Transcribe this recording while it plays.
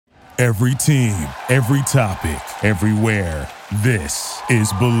Every team, every topic, everywhere. This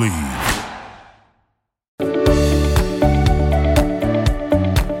is Believe.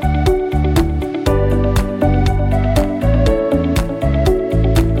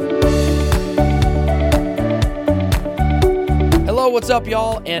 What's up,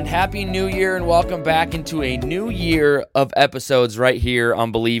 y'all, and Happy New Year, and welcome back into a new year of episodes right here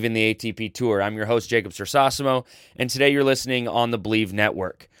on Believe in the ATP Tour. I'm your host, Jacob Sersosimo, and today you're listening on the Believe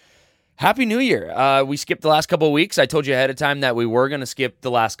Network. Happy New Year. We skipped the last couple of weeks. I told you ahead of time that we were going to skip the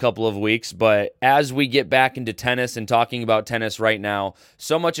last couple of weeks, but as we get back into tennis and talking about tennis right now,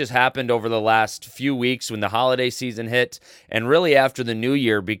 so much has happened over the last few weeks when the holiday season hit, and really after the New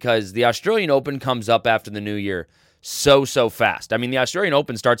Year, because the Australian Open comes up after the New Year so fast. I mean, the Australian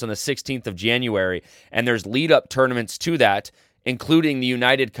Open starts on the 16th of January, and there's lead-up tournaments to that, including the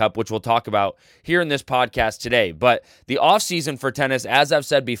United Cup, which we'll talk about here in this podcast today. But the off-season for tennis, as I've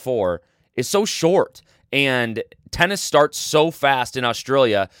said before, is so short, and tennis starts so fast in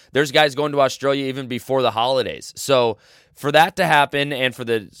Australia. There's guys going to Australia even before the holidays. So for that to happen, and for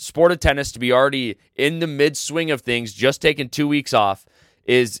the sport of tennis to be already in the mid-swing of things, just taking 2 weeks off,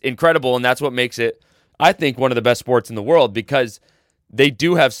 is incredible, and that's what makes it, I think, one of the best sports in the world, because they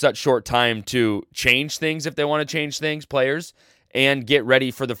do have such short time to change things if they want to change things, players, and get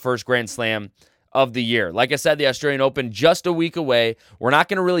ready for the first Grand Slam of the year. Like I said, the Australian Open just a week away. We're not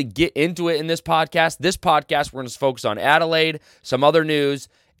going to really get into it in this podcast. This podcast, we're going to focus on Adelaide, some other news,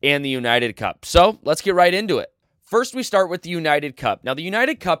 and the United Cup. So let's get right into it. First, we start with the United Cup. Now, the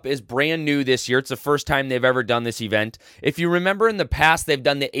United Cup is brand new this year. It's the first time they've ever done this event. If you remember in the past, they've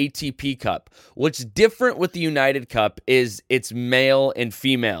done the ATP Cup. What's different with the United Cup is it's male and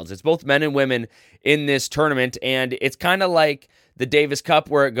females. It's both men and women in this tournament, and it's kind of like the Davis Cup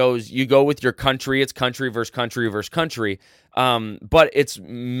where it goes, you go with your country. It's country versus country versus country, but it's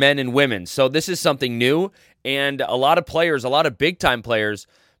men and women. So this is something new, and a lot of players, a lot of big-time players,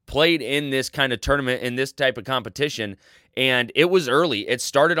 played in this kind of tournament, in this type of competition, and it was early. It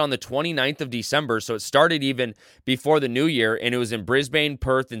started on the 29th of December, so it started even before the new year, and it was in Brisbane,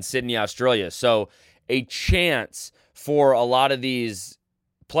 Perth, and Sydney, Australia. So a chance for a lot of these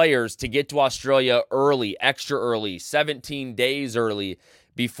players to get to Australia early, extra early, 17 days early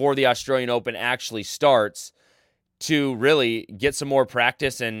before the Australian Open actually starts, to really get some more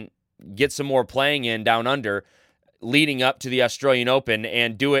practice and get some more playing in down under, leading up to the Australian Open,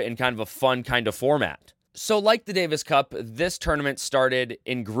 and do it in kind of a fun kind of format. So like the Davis Cup, this tournament started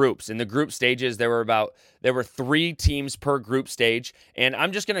in groups. In the group stages, there were 3 teams per group stage, and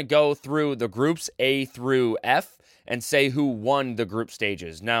I'm just going to go through the groups A through F and say who won the group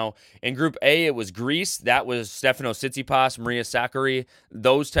stages. Now, in Group A, it was Greece. That was Stefanos Tsitsipas, Maria Sakkari.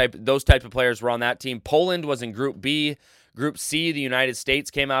 Those type of players were on that team. Poland was in Group B. Group C, the United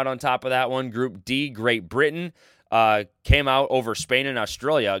States came out on top of that one. Group D, Great Britain came out over Spain and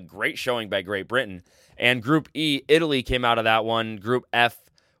Australia. Great showing by Great Britain. And Group E, Italy came out of that one. Group F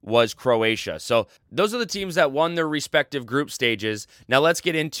was Croatia. So those are the teams that won their respective group stages. Now let's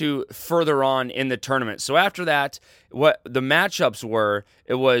get into further on in the tournament. So after that, what the matchups were,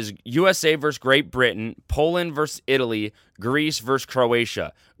 it was USA versus Great Britain, Poland versus Italy, Greece versus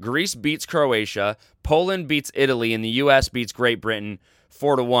Croatia. Greece beats Croatia, Poland beats Italy, and the US beats Great Britain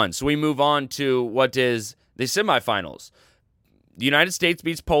 4-1. So we move on to what is the semifinals. The United States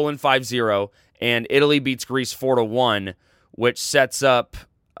beats Poland 5-0, and Italy beats Greece 4-1, which sets up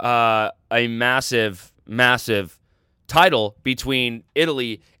a massive title between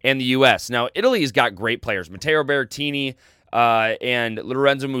Italy and the U.S. Now, Italy's got great players. Matteo Berrettini and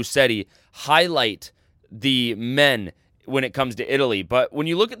Lorenzo Musetti highlight the men when it comes to Italy. But when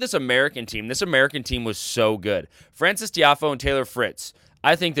you look at this American team was so good. Frances Tiafoe and Taylor Fritz,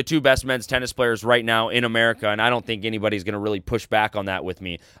 I think the 2 best men's tennis players right now in America, and I don't think anybody's going to really push back on that with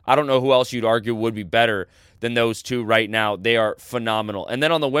me. I don't know who else you'd argue would be better than those 2 right now. They are phenomenal. And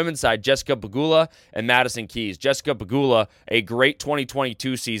then on the women's side, Jessica Pegula and Madison Keys. Jessica Pegula, a great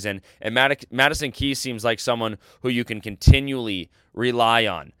 2022 season, and Madison Keys seems like someone who you can continually rely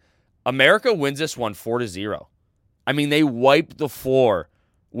on. America wins this one 4-0. I mean, they wiped the floor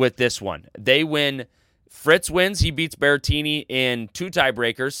with this one. They win. Fritz wins. He beats Berrettini in 2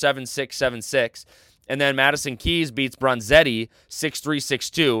 tiebreakers, 7-6, 7-6. And then Madison Keys beats Bronzetti 6-3,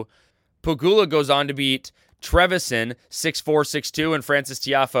 6-2. Pegula goes on to beat Trevisan 6-4, 6-2. And Frances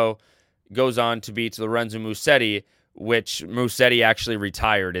Tiafoe goes on to beat Lorenzo Musetti, which Musetti actually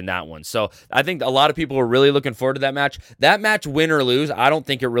retired in that one. So I think a lot of people were really looking forward to that match. That match, win or lose, I don't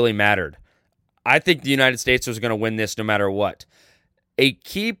think it really mattered. I think the United States was going to win this no matter what. A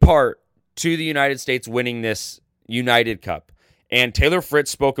key part to the United States winning this United Cup and Taylor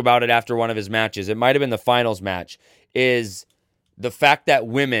Fritz spoke about it after one of his matches. It might have been the finals match, is the fact that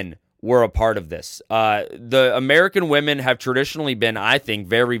women were a part of this. The American women have traditionally been, I think,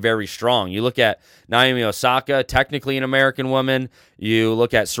 very, very strong. You look at Naomi Osaka, technically an American woman. You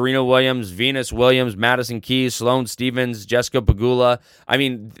look at Serena Williams, Venus Williams, Madison Keys, Sloane Stephens, Jessica Pegula. I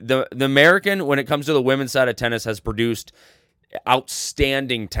mean, the American, when it comes to the women's side of tennis, has produced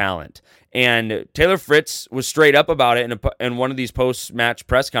outstanding talent. And Taylor Fritz was straight up about it in one of these post-match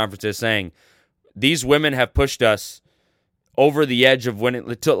press conferences, saying, these women have pushed us over the edge of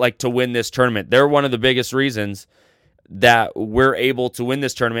to win this tournament. They're one of the biggest reasons that we're able to win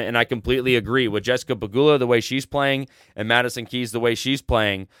this tournament, and I completely agree with Jessica Pegula, the way she's playing, and Madison Keys, the way she's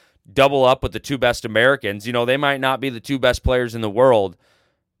playing. Double up with the two best Americans. You know, they might not be the two best players in the world,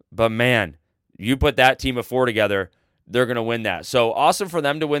 but man, you put that team of four together, they're going to win that. So awesome for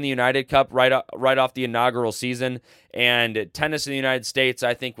them to win the United Cup right off the inaugural season. And tennis in the United States,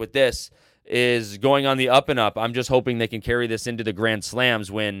 I think with this, is going on the up and up. I'm just hoping they can carry this into the Grand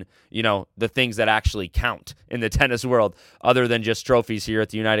Slams when, you know, the things that actually count in the tennis world, other than just trophies here at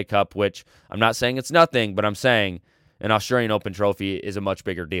the United Cup, which I'm not saying it's nothing, but I'm saying an Australian Open trophy is a much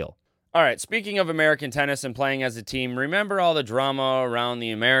bigger deal. All right, speaking of American tennis and playing as a team, remember all the drama around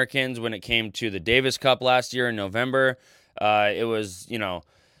the Americans when it came to the Davis Cup last year in November? It was, you know,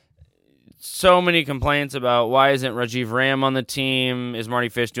 so many complaints about why isn't Rajiv Ram on the team? Is Marty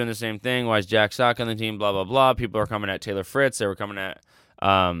Fish doing the same thing? Why is Jack Sock on the team? Blah, blah, blah. People are coming at Taylor Fritz. They were coming at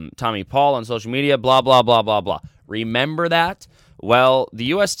Tommy Paul on social media. Blah, blah, blah, blah, blah. Remember that? Well,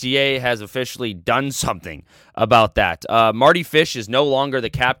 the USTA has officially done something about that. Marty Fish is no longer the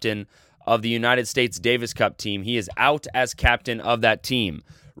captain of the United States Davis Cup team. He is out as captain of that team.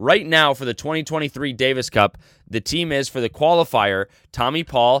 Right now, for the 2023 Davis Cup, the team is, for the qualifier, Tommy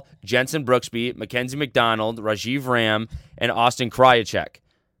Paul, Jensen Brooksby, Mackenzie McDonald, Rajiv Ram, and Austin Krajicek.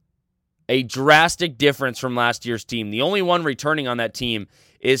 A drastic difference from last year's team. The only one returning on that team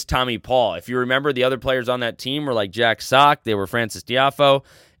is Tommy Paul. If you remember, the other players on that team were like Jack Sock, they were Francis Tiafoe,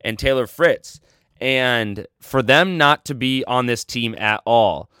 and Taylor Fritz. And for them not to be on this team at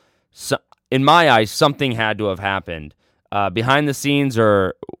all, so, in my eyes, something had to have happened. Behind the scenes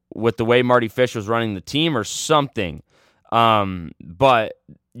or with the way Marty Fish was running the team or something. But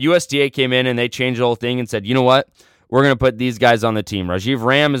USTA came in and they changed the whole thing and said, you know what? We're going to put these guys on the team. Rajiv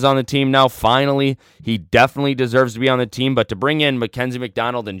Ram is on the team now, finally. He definitely deserves to be on the team. But to bring in Mackenzie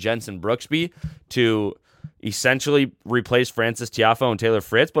McDonald and Jensen Brooksby to essentially replace Francis Tiafoe and Taylor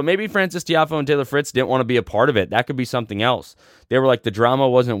Fritz, but maybe Francis Tiafoe and Taylor Fritz didn't want to be a part of it. That could be something else. They were like, the drama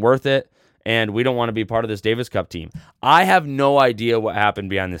wasn't worth it, and we don't want to be part of this Davis Cup team. I have no idea what happened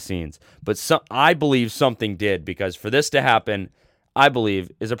behind the scenes, but I believe something did, because for this to happen, I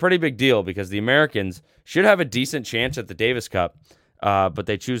believe, is a pretty big deal, because the Americans should have a decent chance at the Davis Cup, but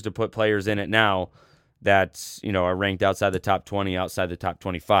they choose to put players in it now that, you know, are ranked outside the top 20, outside the top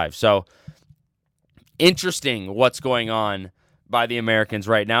 25. So interesting what's going on by the Americans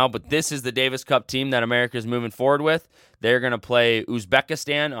right now, but this is the Davis Cup team that America is moving forward with. They're going to play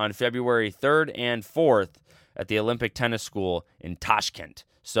Uzbekistan on February 3rd and 4th at the Olympic Tennis School in Tashkent.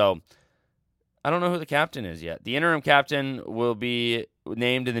 So I don't know who the captain is yet. The interim captain will be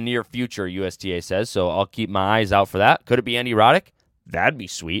named in the near future, USTA says, so I'll keep my eyes out for that. Could it be Andy Roddick? That'd be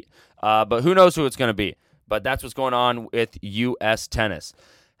sweet. But who knows who it's going to be. But that's what's going on with U.S. tennis.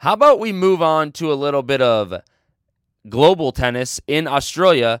 How about we move on to a little bit of global tennis in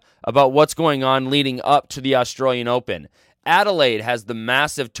Australia about what's going on leading up to the Australian Open. Adelaide has the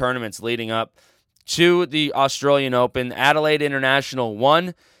massive tournaments leading up to the Australian Open. Adelaide International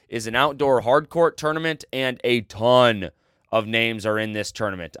 1 is an outdoor hardcourt tournament, and a ton of names are in this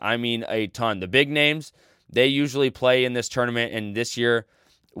tournament. I mean, a ton. The big names, they usually play in this tournament, and this year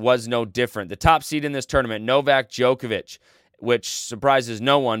was no different. The top seed in this tournament, Novak Djokovic, which surprises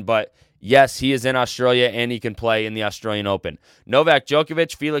no one, but yes, he is in Australia, and he can play in the Australian Open. Novak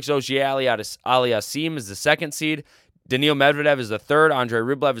Djokovic, Felix Auger-Aliassime is the second seed. Daniil Medvedev is the third. Andrei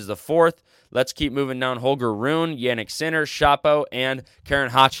Rublev is the fourth. Let's keep moving down. Holger Rune, Jannik Sinner, Shapo, and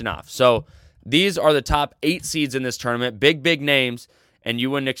Karen Khachanov. So these are the top 8 seeds in this tournament. Big names, and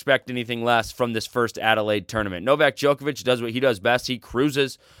you wouldn't expect anything less from this first Adelaide tournament. Novak Djokovic does what he does best. He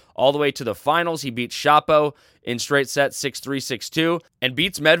cruises all the way to the finals. He beats Shapo in straight sets 6-3, 6-2, and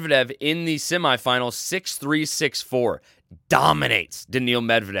beats Medvedev in the semifinals 6-3, 6-4. Dominates Daniil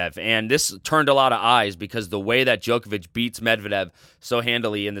Medvedev, and this turned a lot of eyes because the way that Djokovic beats Medvedev so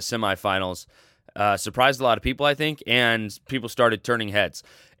handily in the semifinals surprised a lot of people, I think, and people started turning heads.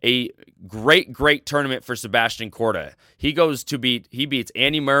 A great tournament for Sebastian Korda. He beats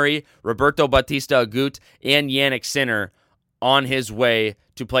Andy Murray, Roberto Bautista Agut, and Jannik Sinner on his way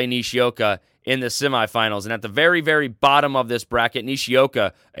to play Nishioka in the semifinals. And at the very, very bottom of this bracket,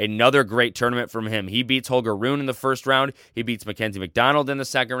 Nishioka, another great tournament from him. He beats Holger Rune in the first round. He beats Mackenzie McDonald in the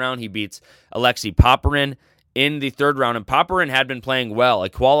second round. He beats Alexei Popyrin in the third round. And Popyrin had been playing well. A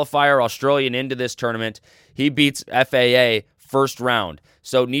qualifier Australian into this tournament. He beats FAA first round.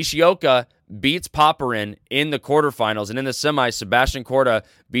 So Nishioka beats Popyrin in the quarterfinals. And in the semis, Sebastian Korda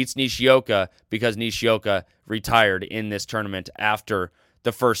beats Nishioka because Nishioka retired in this tournament after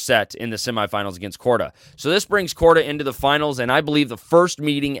the first set in the semifinals against Korda. So this brings Korda into the finals, and I believe the first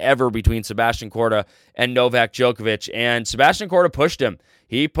meeting ever between Sebastian Korda and Novak Djokovic. And Sebastian Korda pushed him.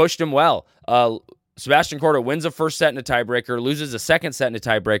 He pushed him well. Sebastian Korda wins the first set in a tiebreaker, loses the second set in a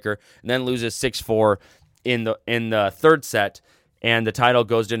tiebreaker, and then loses 6-4 in the third set, and the title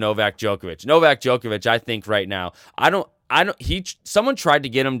goes to Novak Djokovic. Novak Djokovic, I think right now, someone tried to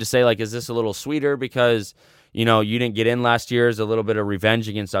get him to say, like, is this a little sweeter because, you know, you didn't get in last year, is a little bit of revenge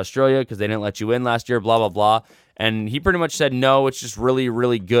against Australia because they didn't let you in last year, blah, blah, blah. And he pretty much said, no, it's just really,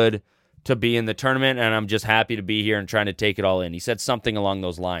 really good to be in the tournament, and I'm just happy to be here and trying to take it all in. He said something along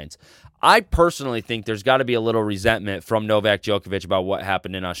those lines. I personally think there's got to be a little resentment from Novak Djokovic about what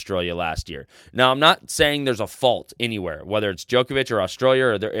happened in Australia last year. Now, I'm not saying there's a fault anywhere, whether it's Djokovic or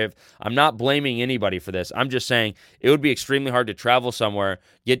Australia. If I'm not blaming anybody for this. I'm just saying it would be extremely hard to travel somewhere,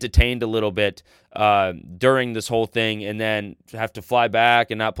 get detained a little bit during this whole thing, and then have to fly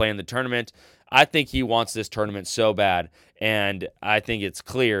back and not play in the tournament. I think he wants this tournament so bad, and I think it's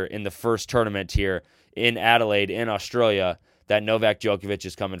clear in the first tournament here in Adelaide in Australia that Novak Djokovic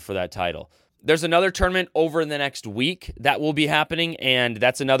is coming for that title. There's another tournament over in the next week that will be happening, and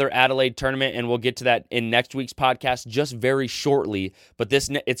that's another Adelaide tournament, and we'll get to that in next week's podcast just very shortly. But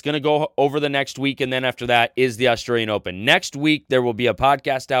it's going to go over the next week, and then after that is the Australian Open. Next week, there will be a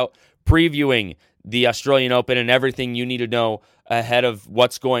podcast out previewing the Australian Open and everything you need to know ahead of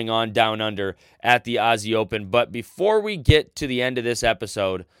what's going on down under at the Aussie Open. But before we get to the end of this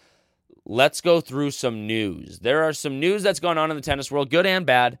episode, let's go through some news. There are some news that's gone on in the tennis world, good and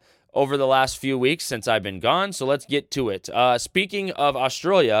bad, over the last few weeks since I've been gone, so let's get to it. Speaking of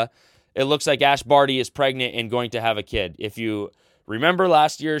Australia, it looks like Ash Barty is pregnant and going to have a kid. If you remember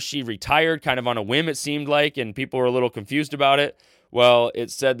last year, she retired kind of on a whim, it seemed like, and people were a little confused about it. Well,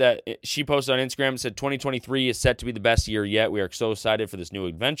 it said that she posted on Instagram, said 2023 is set to be the best year yet. We are so excited for this new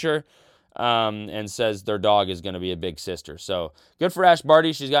adventure. And says their dog is going to be a big sister. So good for Ash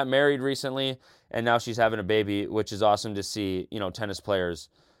Barty. She's got married recently, and now she's having a baby, which is awesome to see, you know, tennis players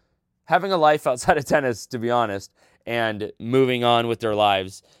having a life outside of tennis, to be honest, and moving on with their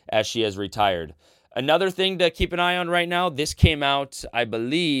lives as she has retired. Another thing to keep an eye on right now, this came out, I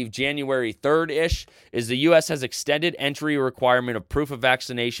believe, January 3rd-ish, is the U.S. has extended entry requirement of proof of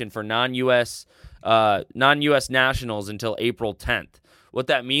vaccination for non-U.S. Nationals until April 10th. What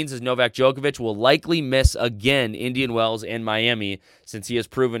that means is Novak Djokovic will likely miss again Indian Wells and Miami since he has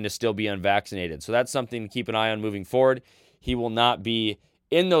proven to still be unvaccinated. So that's something to keep an eye on moving forward. He will not be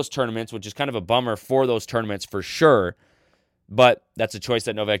in those tournaments, which is kind of a bummer for those tournaments for sure. But that's a choice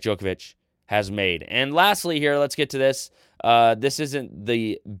that Novak Djokovic has made. And lastly here, let's get to this. This isn't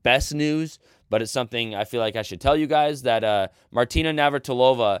the best news, but it's something I feel like I should tell you guys, that Martina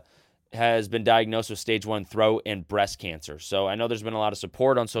Navratilova has been diagnosed with stage 1 throat and breast cancer. So I know there's been a lot of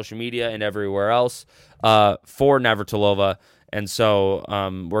support on social media and everywhere else for Navratilova. And so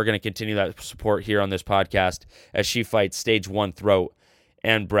we're going to continue that support here on this podcast as she fights stage 1 throat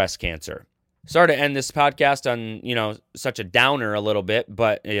and breast cancer. Sorry to end this podcast on, you know, such a downer a little bit,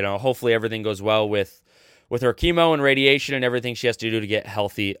 but, you know, hopefully everything goes well with her chemo and radiation and everything she has to do to get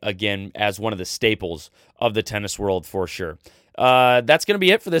healthy again as one of the staples of the tennis world for sure. That's going to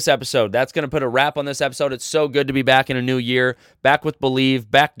be it for this episode. That's going to put a wrap on this episode. It's so good to be back in a new year, back with Believe,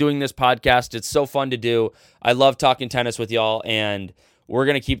 back doing this podcast. It's so fun to do. I love talking tennis with y'all, and we're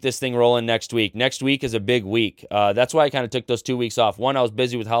going to keep this thing rolling next week. Next week is a big week. That's why I kind of took those 2 weeks off. One, I was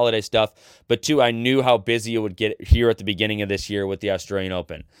busy with holiday stuff, but two, I knew how busy it would get here at the beginning of this year with the Australian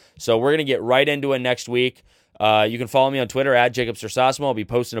Open. So we're going to get right into it next week. You can follow me on Twitter at Jacob Sersasimo. I'll be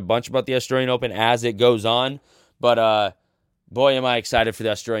posting a bunch about the Australian Open as it goes on, but boy, am I excited for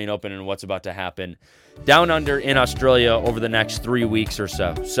the Australian Open and what's about to happen down under in Australia over the next 3 weeks or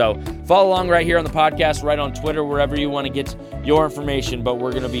so. So follow along right here on the podcast, right on Twitter, wherever you want to get your information. But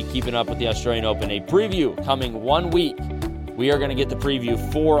we're going to be keeping up with the Australian Open. A preview coming 1 week. We are going to get the preview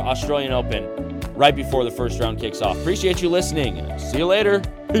for Australian Open right before the first round kicks off. Appreciate you listening. See you later.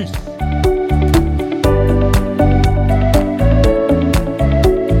 Peace.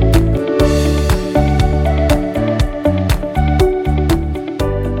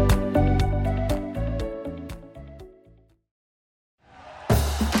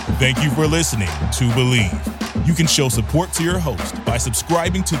 Thank you for listening to Believe. You can show support to your host by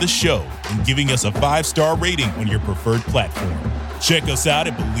subscribing to the show and giving us a 5-star rating on your preferred platform. Check us out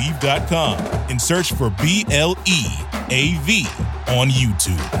at Believe.com and search for BLEAV on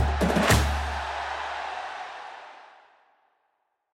YouTube.